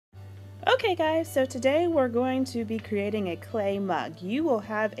Okay guys, so today we're going to be creating a clay mug. You will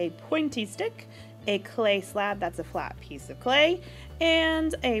have a pointy stick, a clay slab, that's a flat piece of clay,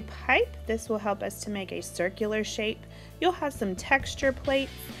 and a pipe. This will help us to make a circular shape. You'll have some texture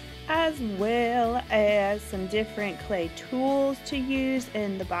plates as well as some different clay tools to use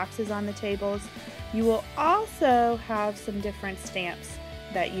in the boxes on the tables. You will also have some different stamps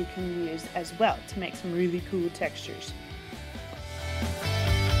that you can use as well to make some really cool textures.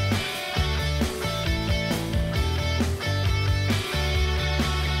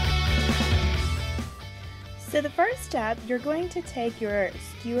 So the first step, you're going to take your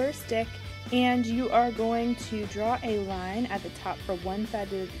skewer stick and you are going to draw a line at the top from one side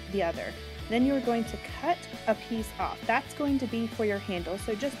to the other. Then you're going to cut a piece off. That's going to be for your handle,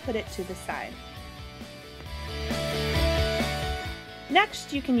 so just put it to the side.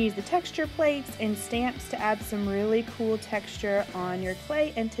 Next, you can use the texture plates and stamps to add some really cool texture on your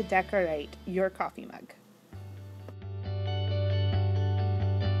clay and to decorate your coffee mug.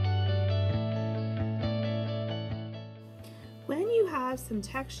 When you have some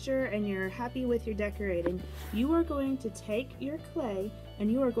texture and you're happy with your decorating, you are going to take your clay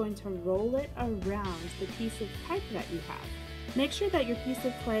and you are going to roll it around the piece of pipe that you have. Make sure that your piece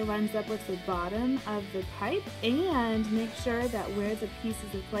of clay lines up with the bottom of the pipe, and make sure that where the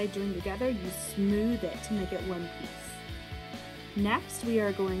pieces of clay join together, you smooth it to make it one piece. Next, we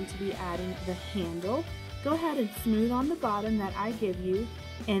are going to be adding the handle. Go ahead and smooth on the bottom that I give you,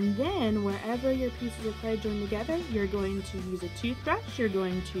 and then wherever your pieces of clay join together, you're going to use a toothbrush, you're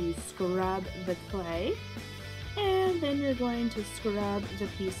going to scrub the clay, and then you're going to scrub the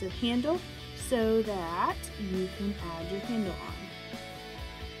piece of handle so that you can add your handle on.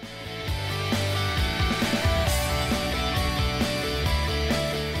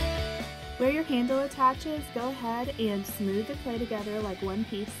 Where your handle attaches, go ahead and smooth the clay together like one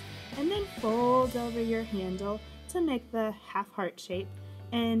piece, and then fold over your handle to make the half heart shape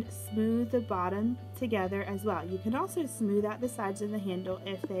and smooth the bottom together as well. You can also smooth out the sides of the handle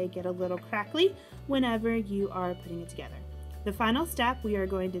if they get a little crackly whenever you are putting it together. The final step, we are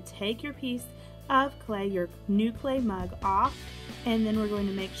going to take your piece of clay, your new clay mug, off, and then we're going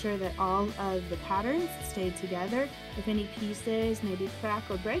to make sure that all of the patterns stay together. If any pieces maybe crack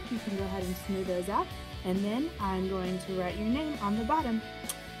or break, you can go ahead and smooth those out, and then I'm going to write your name on the bottom.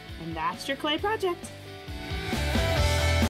 And that's your clay project.